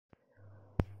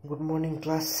Good morning,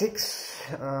 class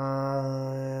 6.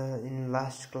 In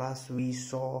last class we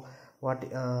saw what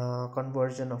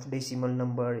conversion of decimal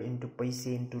number into paise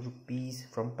into rupees,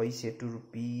 from paise to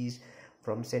rupees,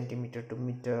 from centimeter to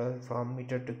meter, from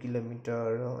meter to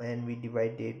kilometer, and we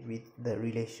divided with the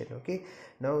relation. Okay,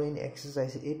 now in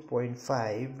exercise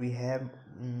 8.5 we have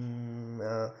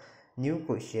new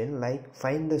question like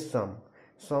find the sum.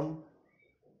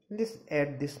 Let's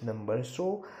add this number.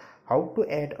 So how to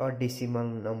add a decimal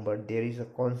number? There is a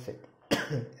concept.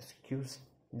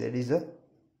 There is a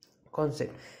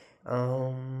concept.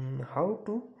 How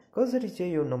to कसरी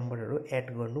चाहिँ यो नम्बरहरु add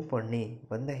गर्नु पर्ने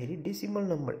भन्दाखेरि decimal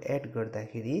number add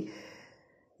गर्दाखेरि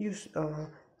यो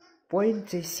point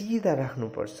चाहिँ सीधा राख्नु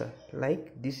पर्छ. Like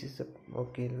this is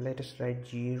okay, let us right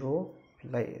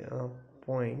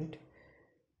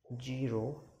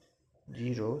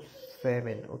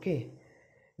 0.007. okay,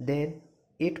 then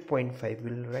 8.5,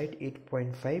 we'll write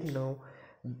 8.5. now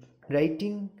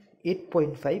writing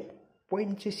 8.5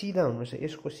 point चाहिँ सीधा हुनुपर्छ.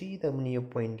 यसको सीधा मुनि यो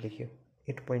point लेख्यो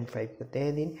 8.5 को,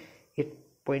 त्यहाँदेखि 8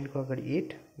 point को अगाडि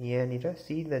 8, यहाँनिर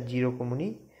सीधा 0 को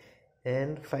मुनि,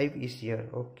 and 5 is here.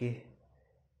 okay,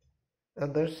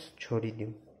 others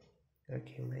छोडिदिउँ.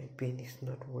 okay, my pen is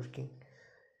not working.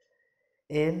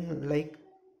 and like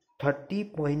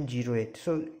 30.08.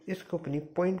 so यसको पनि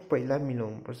point पहिला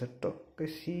मिलाउनु पर्छ टक्कै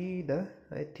सीधा.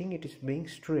 I think it is being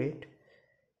straight.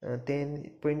 then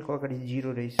point को अगाडि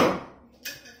 0 रहेछ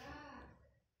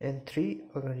and 3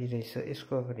 अगाडि रहेछ,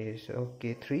 यसको अगाडि रहेछ.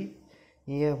 okay, 3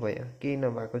 यहाँ भयो, केही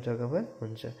नभएको जग्गामा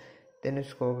हुन्छ. then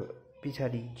यसको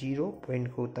पछाडि 0, point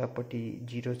को उतापट्टि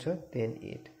 0 छ, then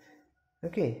 8.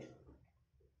 okay,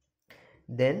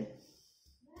 then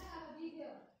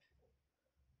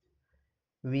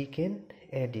we can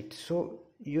add it. so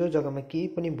यो जग्गामा केही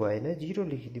पनि भएन, 0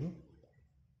 लेखिदिउँ.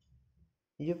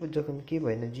 यो जग्गामा के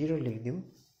भएन, 0 लेखिदिउँ.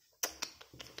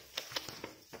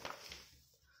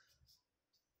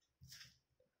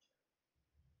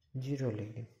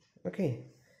 okay,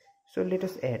 so let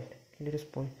us add, let us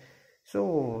point.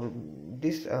 so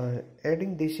this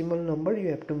adding decimal number, you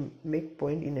have to make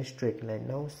point in a straight line.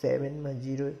 now 7 ma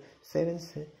 0, 7,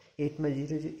 8 ma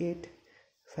 0, 8,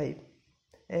 5,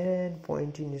 and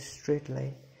point in a straight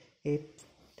line 8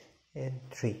 and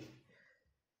 3.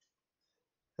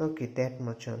 okay, that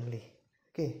much only.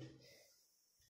 okay.